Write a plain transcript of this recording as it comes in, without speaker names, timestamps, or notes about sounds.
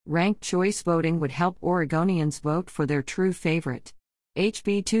Ranked choice voting would help Oregonians vote for their true favorite.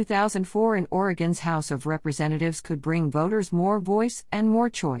 HB 2004 in Oregon's House of Representatives could bring voters more voice and more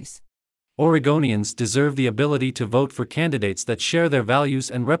choice. Oregonians deserve the ability to vote for candidates that share their values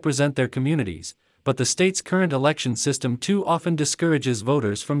and represent their communities, but the state's current election system too often discourages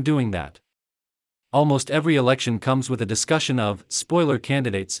voters from doing that. Almost every election comes with a discussion of spoiler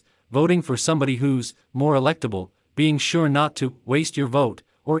candidates, voting for somebody who's more electable, being sure not to waste your vote,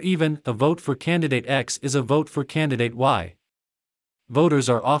 or even a vote for candidate X is a vote for candidate Y. Voters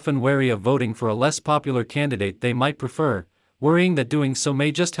are often wary of voting for a less popular candidate they might prefer, worrying that doing so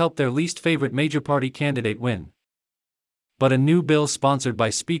may just help their least favorite major party candidate win. But a new bill sponsored by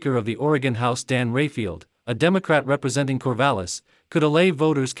Speaker of the Oregon House Dan Rayfield, a Democrat representing Corvallis, could allay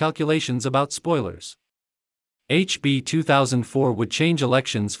voters' calculations about spoilers. HB 2004 would change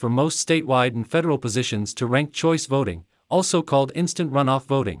elections for most statewide and federal positions to ranked choice voting, also called instant runoff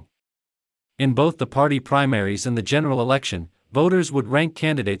voting. In both the party primaries and the general election, voters would rank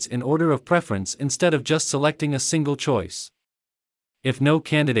candidates in order of preference instead of just selecting a single choice. If no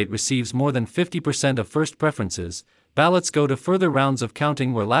candidate receives more than 50% of first preferences, ballots go to further rounds of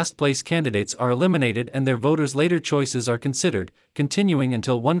counting where last-place candidates are eliminated and their voters' later choices are considered, continuing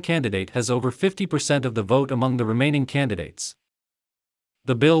until one candidate has over 50% of the vote among the remaining candidates.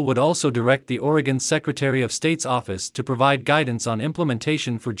 The bill would also direct the Oregon Secretary of State's office to provide guidance on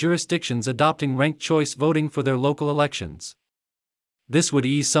implementation for jurisdictions adopting ranked choice voting for their local elections. This would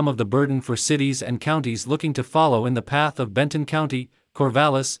ease some of the burden for cities and counties looking to follow in the path of Benton County,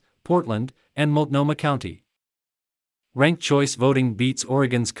 Corvallis, Portland, and Multnomah County. Ranked choice voting beats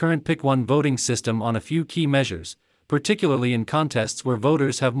Oregon's current pick-one voting system on a few key measures, particularly in contests where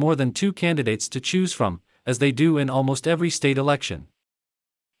voters have more than two candidates to choose from, as they do in almost every state election.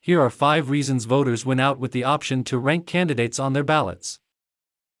 Here are 5 reasons voters win out with the option to rank candidates on their ballots.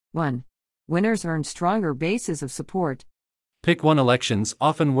 1. Winners earn stronger bases of support. Pick-one elections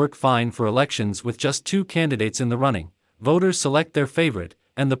often work fine for elections with just 2 candidates in the running. Voters select their favorite,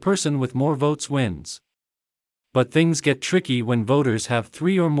 and the person with more votes wins. But things get tricky when voters have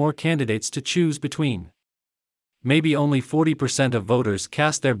 3 or more candidates to choose between. Maybe only 40% of voters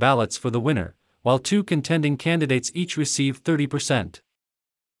cast their ballots for the winner, while 2 contending candidates each receive 30%.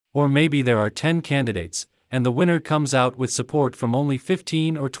 Or maybe there are 10 candidates, and the winner comes out with support from only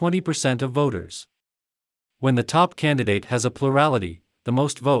 15 or 20% of voters. When the top candidate has a plurality, the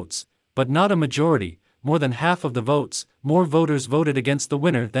most votes, but not a majority, more than half of the votes, more voters voted against the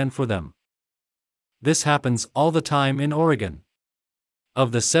winner than for them. This happens all the time in Oregon.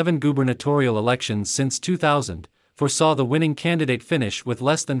 Of the 7 gubernatorial elections since 2000, 4 saw the winning candidate finish with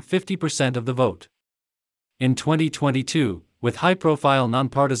less than 50% of the vote. In 2022, with high-profile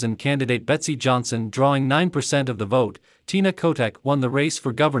nonpartisan candidate Betsy Johnson drawing 9% of the vote, Tina Kotek won the race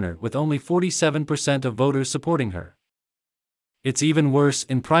for governor with only 47% of voters supporting her. It's even worse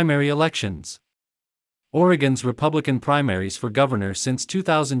in primary elections. Oregon's Republican primaries for governor since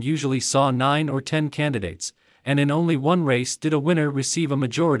 2000 usually saw 9 or 10 candidates, and in only one race did a winner receive a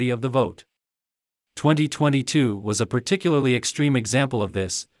majority of the vote. 2022 was a particularly extreme example of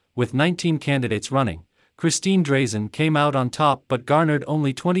this, with 19 candidates running. Christine Drazen came out on top but garnered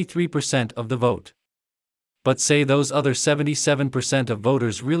only 23% of the vote. But say those other 77% of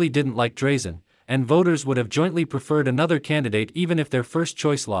voters really didn't like Drazen, and voters would have jointly preferred another candidate even if their first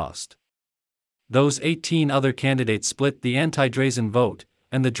choice lost. Those 18 other candidates split the anti-Drazen vote,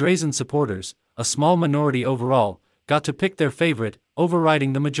 and the Drazen supporters, a small minority overall, got to pick their favorite,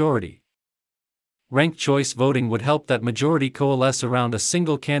 overriding the majority. Ranked choice voting would help that majority coalesce around a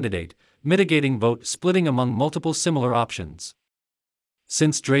single candidate, mitigating vote splitting among multiple similar options.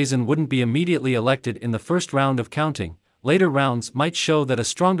 Since Drazen wouldn't be immediately elected in the first round of counting, later rounds might show that a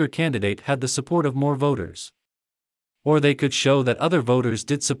stronger candidate had the support of more voters. Or they could show that other voters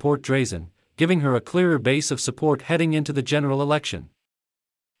did support Drazen, giving her a clearer base of support heading into the general election.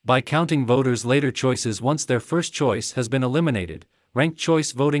 By counting voters' later choices once their first choice has been eliminated, ranked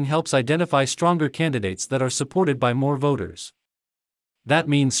choice voting helps identify stronger candidates that are supported by more voters. That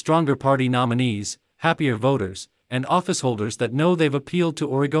means stronger party nominees, happier voters, and officeholders that know they've appealed to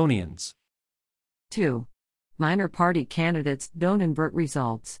Oregonians. 2. Minor party candidates don't invert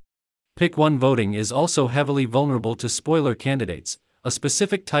results. Pick-one voting is also heavily vulnerable to spoiler candidates, a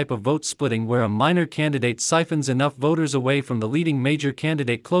specific type of vote splitting where a minor candidate siphons enough voters away from the leading major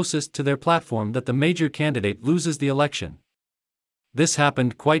candidate closest to their platform that the major candidate loses the election. This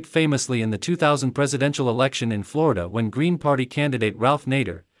happened quite famously in the 2000 presidential election in Florida when Green Party candidate Ralph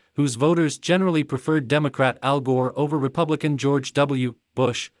Nader, whose voters generally preferred Democrat Al Gore over Republican George W.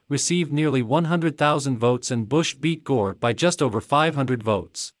 Bush, received nearly 100,000 votes and Bush beat Gore by just over 500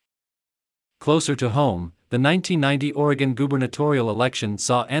 votes. Closer to home, the 1990 Oregon gubernatorial election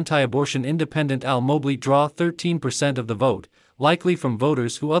saw anti-abortion independent Al Mobley draw 13% of the vote, likely from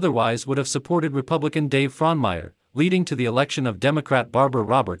voters who otherwise would have supported Republican Dave Frohnmeyer, leading to the election of Democrat Barbara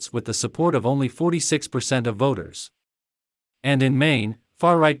Roberts with the support of only 46% of voters. And in Maine,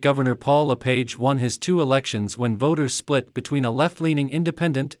 far-right Governor Paul LePage won his 2 elections when voters split between a left-leaning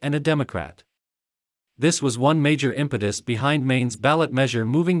independent and a Democrat. This was one major impetus behind Maine's ballot measure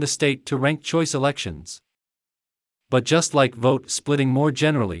moving the state to ranked choice elections. But just like vote splitting more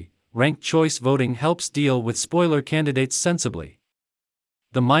generally, ranked choice voting helps deal with spoiler candidates sensibly.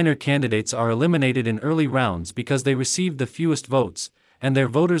 The minor candidates are eliminated in early rounds because they received the fewest votes, and their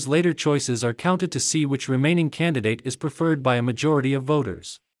voters' later choices are counted to see which remaining candidate is preferred by a majority of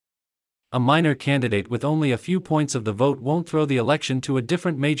voters. A minor candidate with only a few points of the vote won't throw the election to a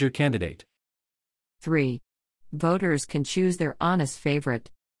different major candidate. 3. Voters can choose their honest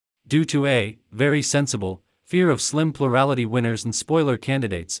favorite. Due to a very sensible fear of slim plurality winners and spoiler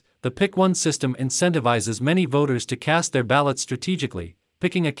candidates, the Pick One system incentivizes many voters to cast their ballots strategically,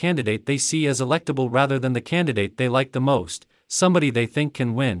 picking a candidate they see as electable rather than the candidate they like the most, somebody they think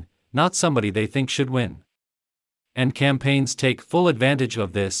can win, not somebody they think should win. And campaigns take full advantage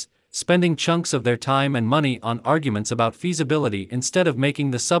of this, spending chunks of their time and money on arguments about feasibility instead of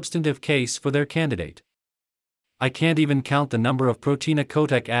making the substantive case for their candidate. I can't even count the number of Tina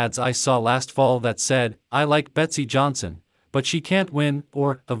Kotek ads I saw last fall that said, "I like Betsy Johnson, but she can't win,"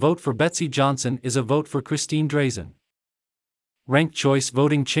 or "A vote for Betsy Johnson is a vote for Christine Drazan." Ranked choice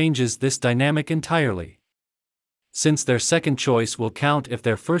voting changes this dynamic entirely. Since their second choice will count if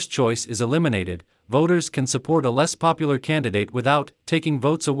their first choice is eliminated, voters can support a less popular candidate without taking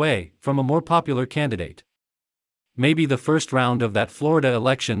votes away from a more popular candidate. Maybe the first round of that Florida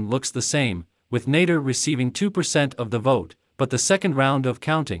election looks the same, with Nader receiving 2% of the vote, but the second round of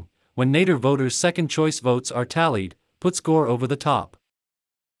counting, when Nader voters' second choice votes are tallied, puts Gore over the top.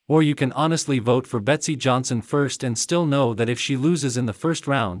 Or you can honestly vote for Betsy Johnson first and still know that if she loses in the first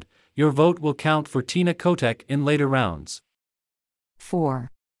round, your vote will count for Tina Kotek in later rounds.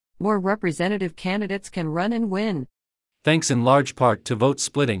 4. More representative candidates can run and win. Thanks in large part to vote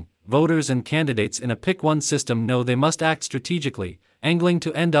splitting, voters and candidates in a Pick One system know they must act strategically, angling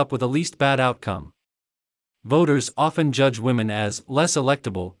to end up with a least bad outcome. Voters often judge women as less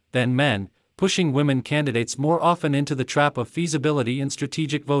electable than men, pushing women candidates more often into the trap of feasibility in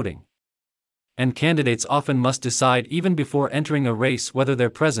strategic voting. And candidates often must decide even before entering a race whether their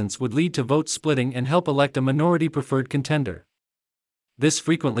presence would lead to vote splitting and help elect a minority-preferred contender. This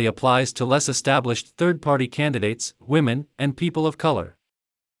frequently applies to less established third-party candidates, women, and people of color.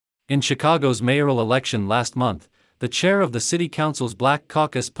 In Chicago's mayoral election last month, the chair of the city council's Black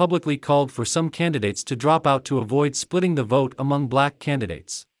Caucus publicly called for some candidates to drop out to avoid splitting the vote among black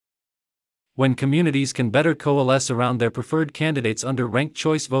candidates. When communities can better coalesce around their preferred candidates under ranked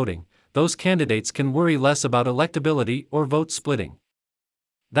choice voting, those candidates can worry less about electability or vote splitting.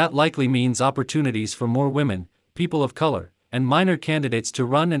 That likely means opportunities for more women, people of color, and minor candidates to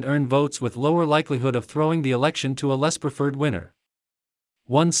run and earn votes with lower likelihood of throwing the election to a less preferred winner.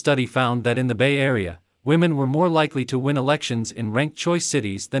 One study found that in the Bay Area, women were more likely to win elections in ranked choice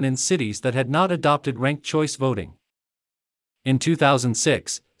cities than in cities that had not adopted ranked choice voting. In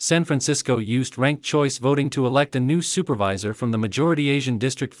 2006, San Francisco used ranked choice voting to elect a new supervisor from the majority Asian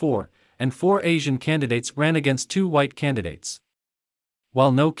District 4, and 4 Asian candidates ran against 2 white candidates.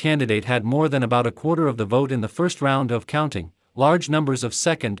 While no candidate had more than about a quarter of the vote in the first round of counting, large numbers of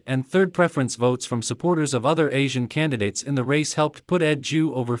second and third preference votes from supporters of other Asian candidates in the race helped put Ed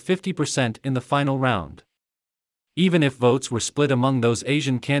Jew over 50% in the final round. Even if votes were split among those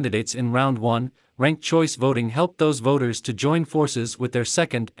Asian candidates in round 1, ranked choice voting helped those voters to join forces with their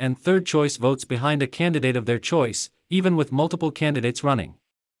second and third choice votes behind a candidate of their choice, even with multiple candidates running.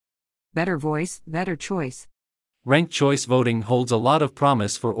 Better voice, better choice. Ranked choice voting holds a lot of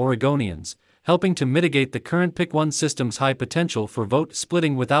promise for Oregonians, helping to mitigate the current Pick One system's high potential for vote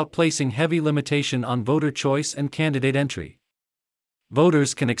splitting without placing heavy limitation on voter choice and candidate entry.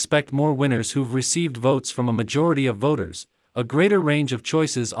 Voters can expect more winners who've received votes from a majority of voters, a greater range of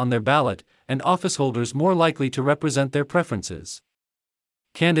choices on their ballot, and office holders more likely to represent their preferences.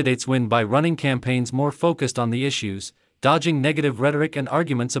 Candidates win by running campaigns more focused on the issues, dodging negative rhetoric and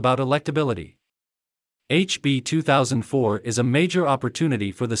arguments about electability. HB 2004 is a major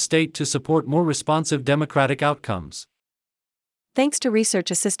opportunity for the state to support more responsive democratic outcomes. Thanks to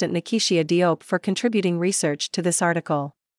research assistant Nikishia Diop for contributing research to this article.